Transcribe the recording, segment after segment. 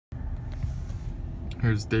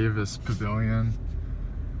Here's Davis Pavilion.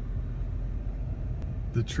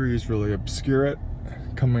 The trees really obscure it.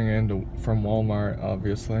 Coming from Walmart,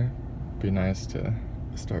 obviously. Be nice to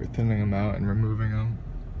start thinning them out and removing them.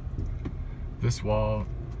 This wall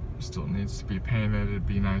still needs to be painted. It'd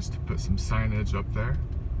be nice to put some signage up there.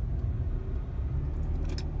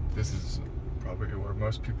 This is probably where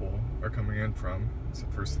most people are coming in from. It's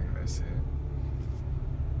the first thing they see.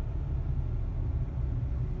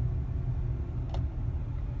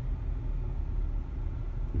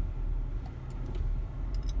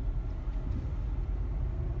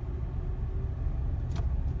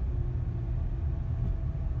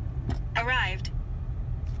 Arrived.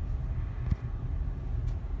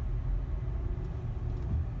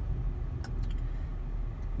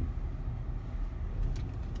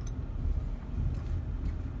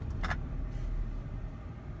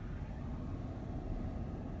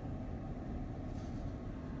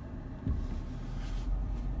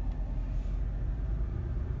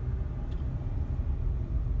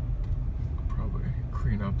 Probably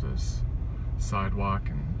clean up this sidewalk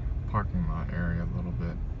and parking lot area a little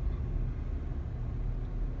bit.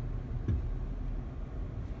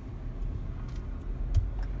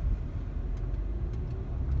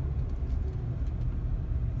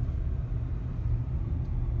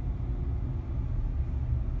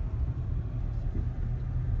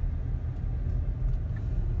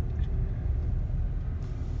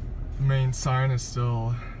 The main sign is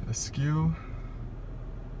still askew.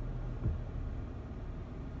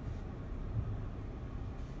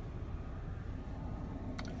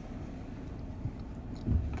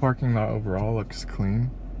 Parking lot overall looks clean.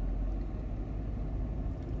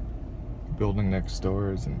 Building next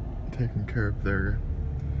door isn't taking care of their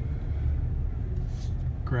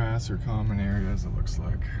grass or common areas, it looks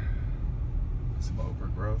like. Some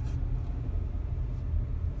overgrowth.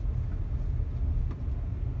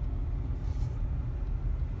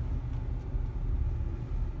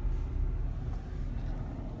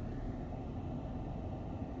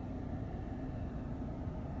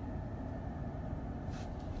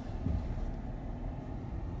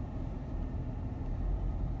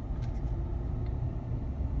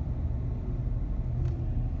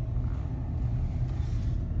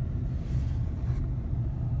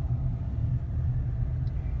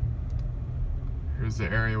 Here's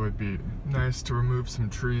the area would be nice to remove some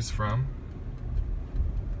trees from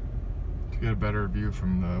to get a better view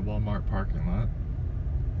from the Walmart parking lot.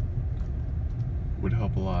 Would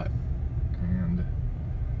help a lot. And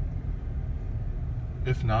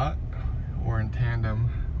if not, or in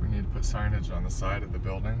tandem, we need to put signage on the side of the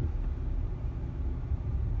building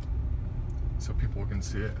so people can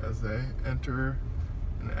see it as they enter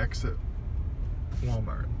and exit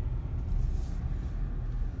Walmart.